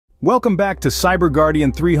Welcome back to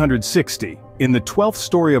CyberGuardian 360. In the 12th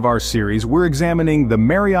story of our series, we're examining the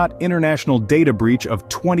Marriott International Data Breach of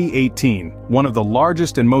 2018, one of the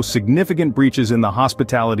largest and most significant breaches in the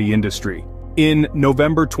hospitality industry. In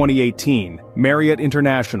November 2018, Marriott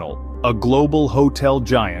International, a global hotel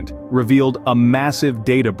giant, revealed a massive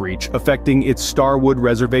data breach affecting its Starwood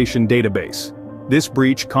reservation database. This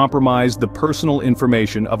breach compromised the personal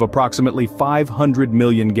information of approximately 500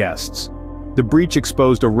 million guests. The breach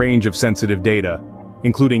exposed a range of sensitive data,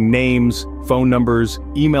 including names, phone numbers,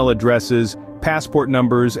 email addresses, passport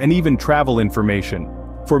numbers, and even travel information.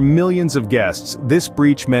 For millions of guests, this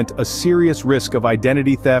breach meant a serious risk of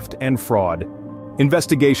identity theft and fraud.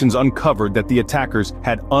 Investigations uncovered that the attackers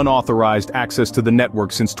had unauthorized access to the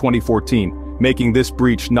network since 2014, making this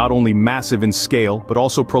breach not only massive in scale but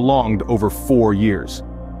also prolonged over 4 years.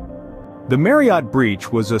 The Marriott breach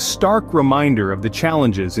was a stark reminder of the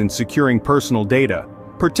challenges in securing personal data,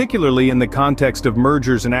 particularly in the context of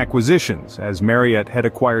mergers and acquisitions, as Marriott had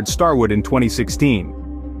acquired Starwood in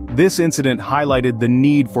 2016. This incident highlighted the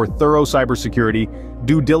need for thorough cybersecurity,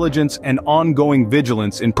 due diligence, and ongoing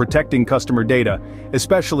vigilance in protecting customer data,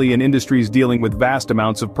 especially in industries dealing with vast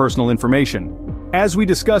amounts of personal information. As we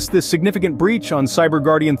discuss this significant breach on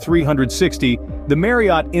CyberGuardian 360, the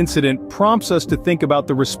Marriott incident prompts us to think about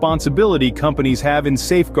the responsibility companies have in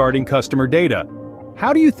safeguarding customer data.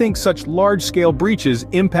 How do you think such large-scale breaches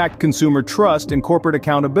impact consumer trust and corporate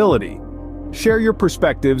accountability? Share your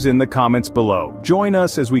perspectives in the comments below. Join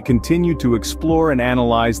us as we continue to explore and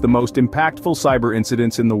analyze the most impactful cyber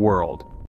incidents in the world.